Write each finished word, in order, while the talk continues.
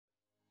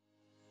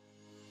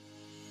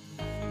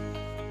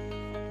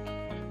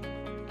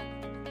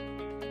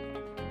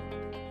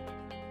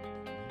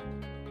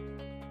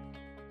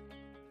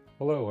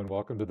Hello and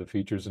welcome to the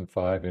Features in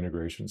 5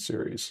 integration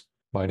series.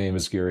 My name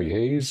is Gary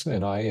Hayes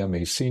and I am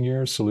a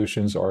Senior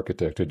Solutions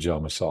Architect at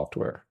Jama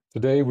Software.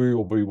 Today we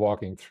will be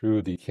walking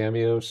through the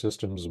Cameo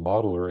Systems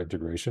Modeler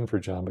integration for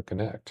Jama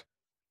Connect.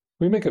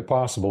 We make it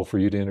possible for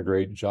you to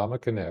integrate Jama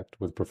Connect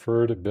with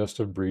preferred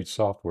best-of-breed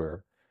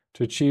software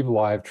to achieve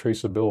live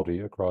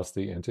traceability across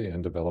the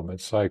end-to-end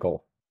development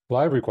cycle.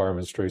 Live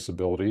requirements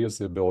traceability is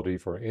the ability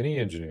for any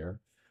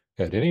engineer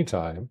at any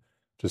time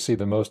to see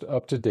the most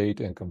up-to-date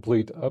and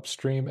complete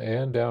upstream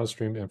and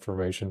downstream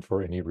information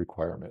for any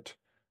requirement,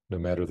 no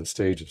matter the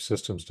stage of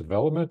systems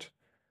development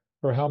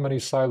or how many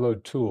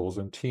siloed tools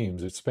and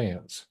teams it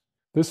spans.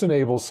 This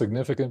enables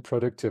significant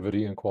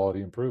productivity and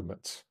quality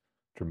improvements,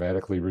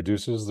 dramatically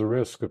reduces the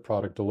risk of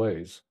product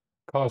delays,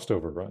 cost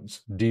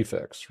overruns,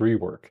 defects,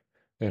 rework,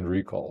 and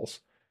recalls,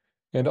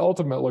 and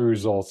ultimately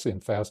results in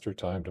faster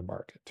time to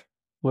market.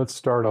 Let's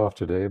start off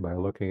today by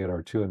looking at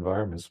our two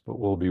environments that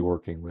we'll be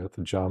working with,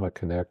 Jama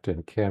Connect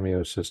and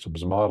Cameo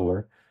Systems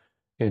Modeler.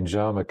 In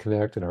Jama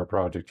Connect, in our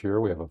project here,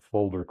 we have a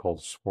folder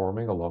called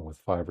Swarming, along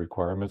with 5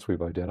 requirements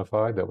we've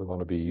identified that we want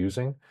to be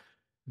using.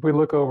 If we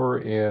look over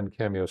in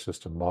Cameo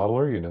System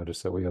Modeler, you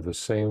notice that we have the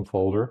same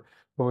folder,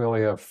 but we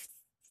only have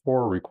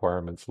 4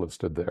 requirements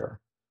listed there.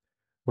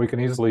 We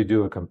can easily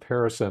do a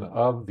comparison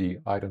of the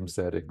items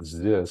that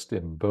exist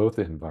in both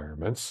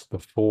environments, the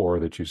 4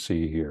 that you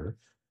see here.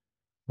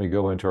 We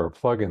go into our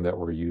plugin that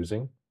we're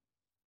using,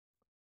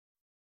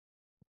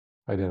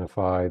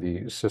 identify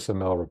the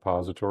SysML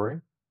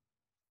repository,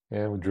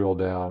 and we drill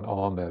down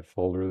on that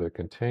folder that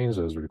contains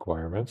those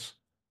requirements,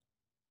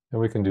 and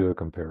we can do a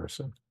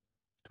comparison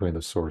between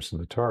the source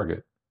and the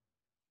target.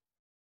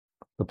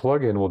 The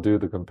plugin will do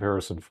the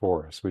comparison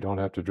for us. We don't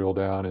have to drill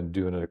down and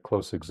do a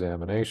close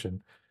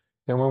examination.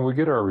 And when we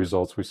get our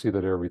results, we see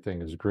that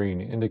everything is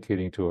green,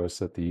 indicating to us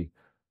that the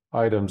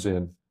items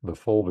in the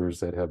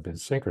folders that have been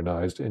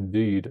synchronized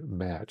indeed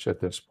match at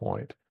this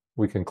point.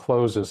 We can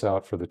close this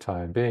out for the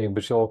time being,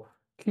 but you'll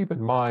keep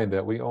in mind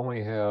that we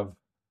only have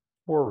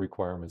 4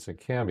 requirements in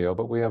Cameo,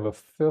 but we have a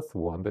 5th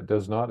one that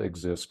does not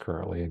exist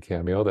currently in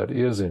Cameo that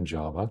is in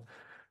Jama.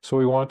 So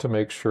we want to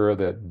make sure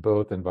that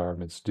both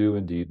environments do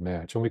indeed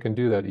match, and we can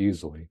do that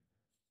easily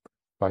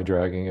by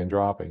dragging and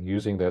dropping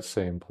using that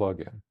same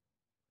plugin.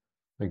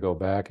 We go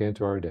back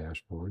into our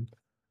dashboard,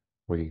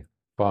 we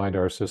find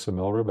our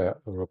SysML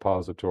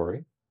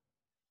repository,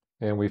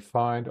 and we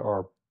find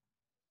our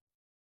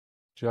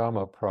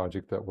Jama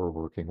project that we're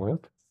working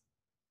with.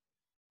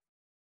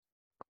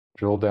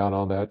 Drill down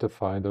on that to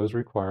find those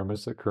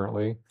requirements that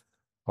currently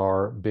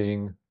are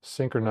being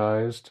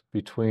synchronized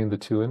between the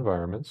 2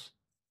 environments.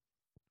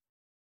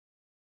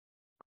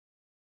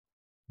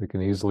 We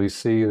can easily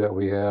see that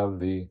we have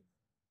the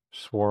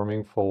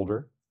swarming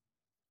folder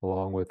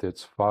along with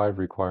its 5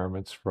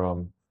 requirements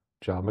from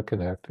Jama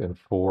Connect and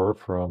 4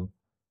 from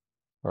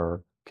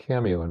our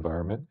Cameo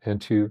environment. And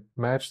to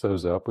match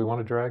those up, we want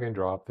to drag and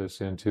drop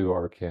this into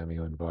our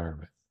Cameo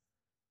environment.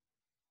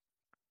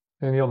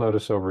 And you'll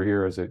notice over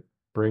here as it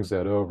brings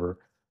that over,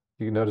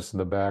 you can notice in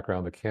the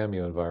background the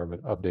Cameo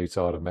environment updates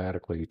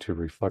automatically to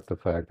reflect the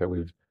fact that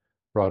we've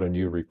brought a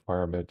new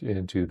requirement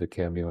into the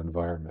Cameo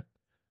environment.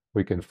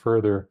 We can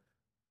further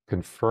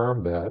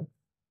confirm that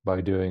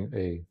by doing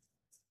a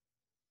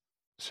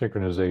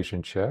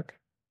synchronization check.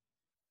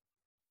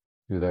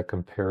 Do that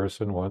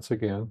comparison once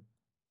again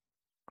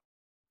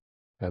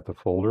at the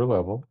folder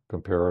level,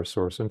 compare our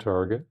source and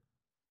target,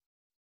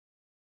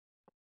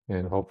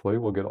 and hopefully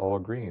we'll get all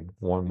green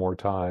one more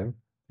time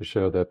to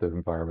show that the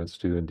environments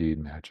do indeed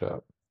match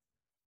up.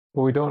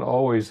 But we don't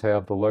always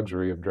have the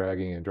luxury of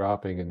dragging and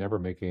dropping and never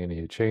making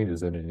any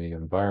changes in any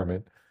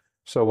environment.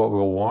 So what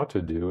we'll want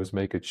to do is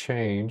make a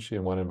change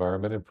in one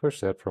environment and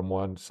push that from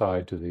one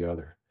side to the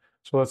other.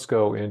 So let's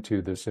go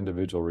into this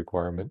individual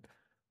requirement,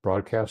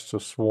 broadcast to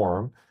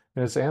swarm,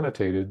 and it's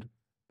annotated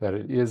that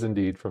it is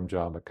indeed from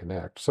Jama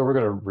Connect. So we're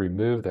going to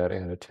remove that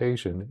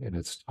annotation in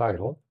its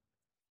title.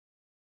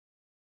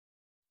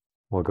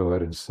 We'll go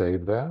ahead and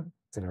save that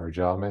in our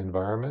Jama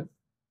environment.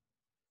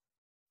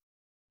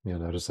 You'll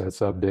notice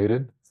that's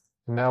updated.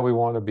 And now we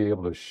want to be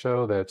able to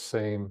show that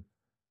same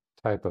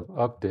type of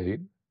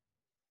update.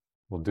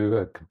 We'll do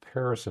a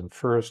comparison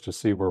first to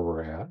see where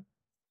we're at,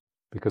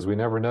 because we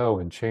never know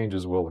when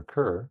changes will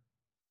occur.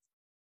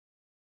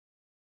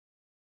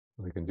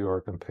 We can do our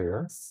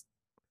compare,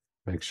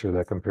 make sure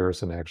that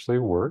comparison actually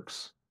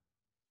works,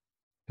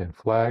 and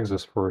flags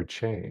us for a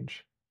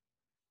change.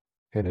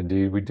 And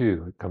indeed we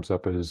do. It comes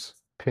up as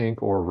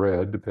pink or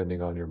red,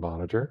 depending on your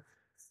monitor,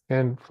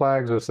 and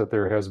flags us that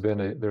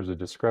there's a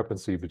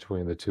discrepancy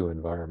between the 2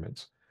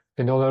 environments.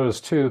 And you'll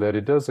notice too that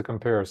it does the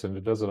comparison,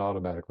 it doesn't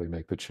automatically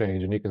make the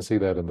change, and you can see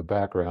that in the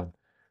background,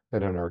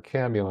 that in our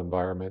Cameo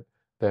environment,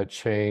 that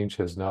change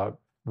has not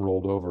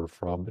rolled over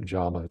from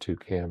Jama to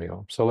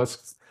Cameo. So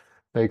let's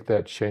make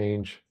that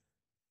change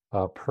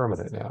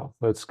permanent now.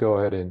 Let's go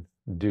ahead and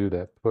do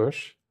that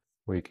push.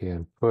 We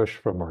can push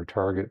from our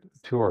target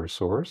to our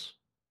source.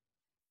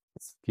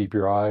 Keep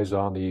your eyes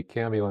on the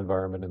Cameo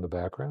environment in the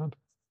background.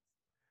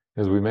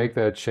 As we make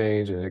that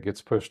change and it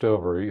gets pushed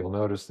over, you'll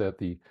notice that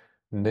the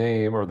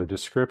name or the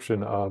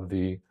description of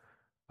the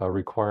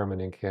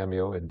requirement in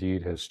Cameo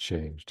indeed has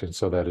changed. And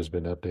so that has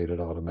been updated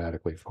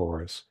automatically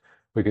for us.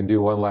 We can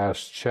do one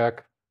last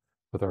check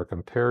with our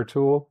compare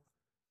tool,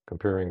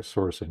 comparing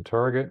source and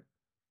target.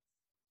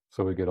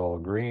 So we get all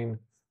green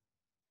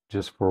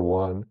just for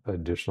one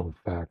additional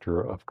factor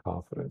of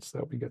confidence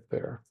that we get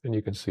there. And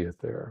you can see it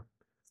there.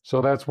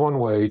 So that's one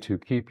way to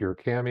keep your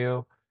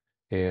Cameo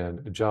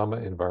and Jama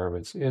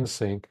environments in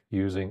sync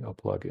using a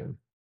plugin.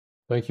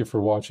 Thank you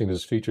for watching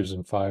this Features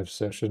in 5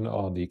 session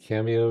on the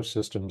Cameo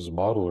Systems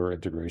Modeler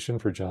integration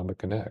for Jama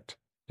Connect.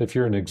 If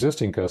you're an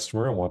existing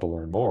customer and want to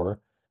learn more,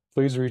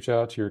 please reach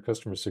out to your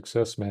customer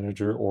success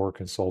manager or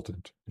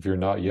consultant. If you're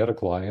not yet a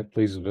client,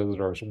 please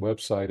visit our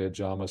website at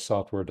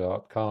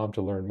jamasoftware.com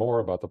to learn more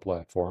about the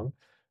platform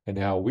and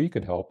how we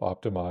can help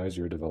optimize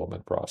your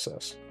development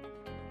process.